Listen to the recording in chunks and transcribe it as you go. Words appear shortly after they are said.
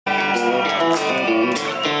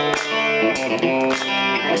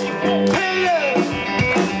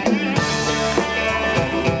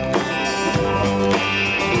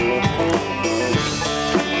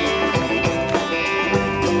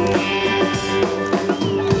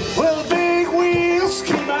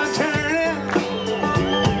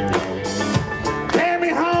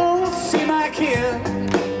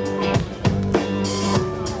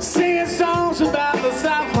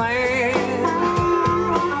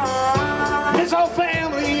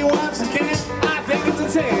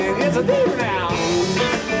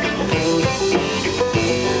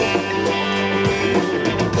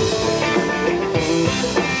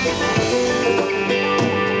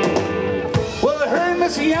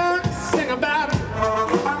was young, sing about it.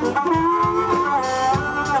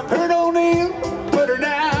 Heard old Neil put her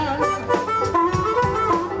down.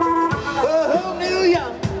 Oh, Neil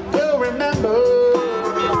Young will remember.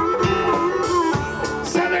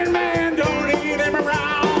 Southern man don't need him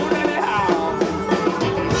around anyhow.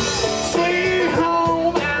 Sweet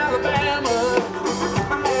home Alabama,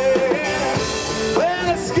 yeah, where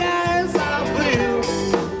the skies are blue.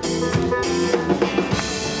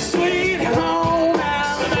 Sweet home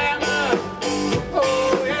Alabama,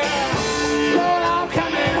 oh yeah, Lord, I'm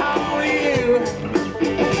coming home to you.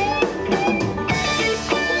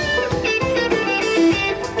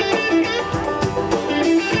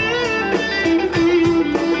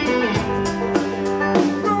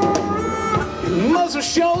 Muzzle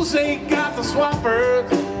shows they got the swampers.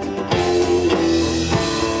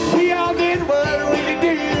 We all did what we could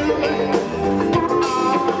do.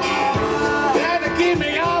 Had to keep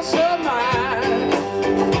me all so mine.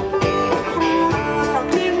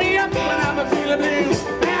 Keep me up when I'm feeling blue.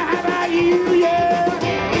 Now how about you, yeah?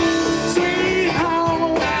 Sweet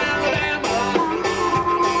home Alabama,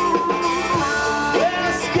 where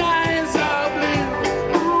the skies are blue.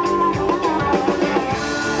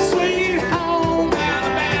 Sweet home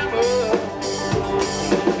Alabama,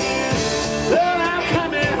 Lord, I'm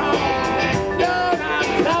coming home. Lord, I'm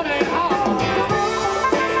coming home.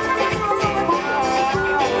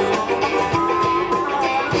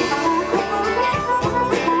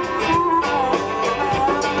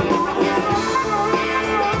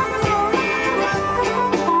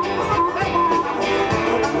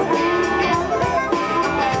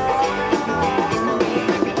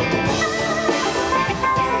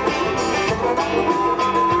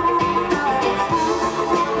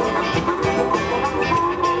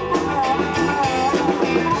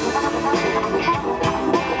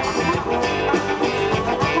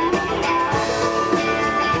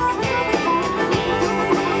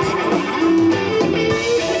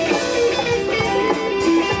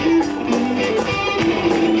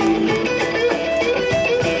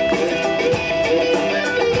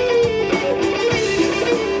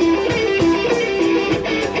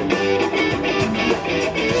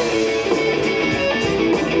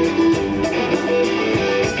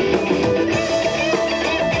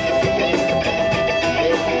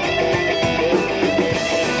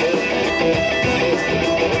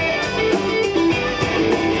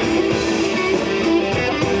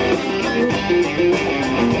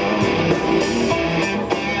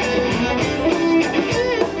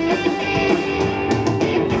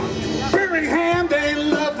 Birmingham, they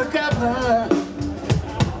love the governor.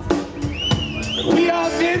 We all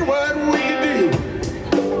did what we do.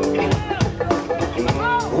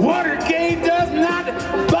 Watergate does not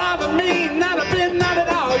bother me, not a bit, not at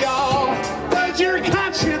all, y'all. Does your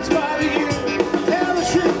conscience bother you? Tell the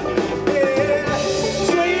truth, yeah.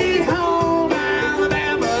 Sweet home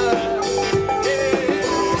Alabama, yeah,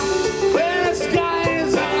 where the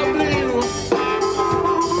skies are blue.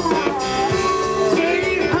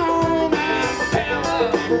 Sweet home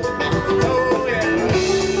Alabama, oh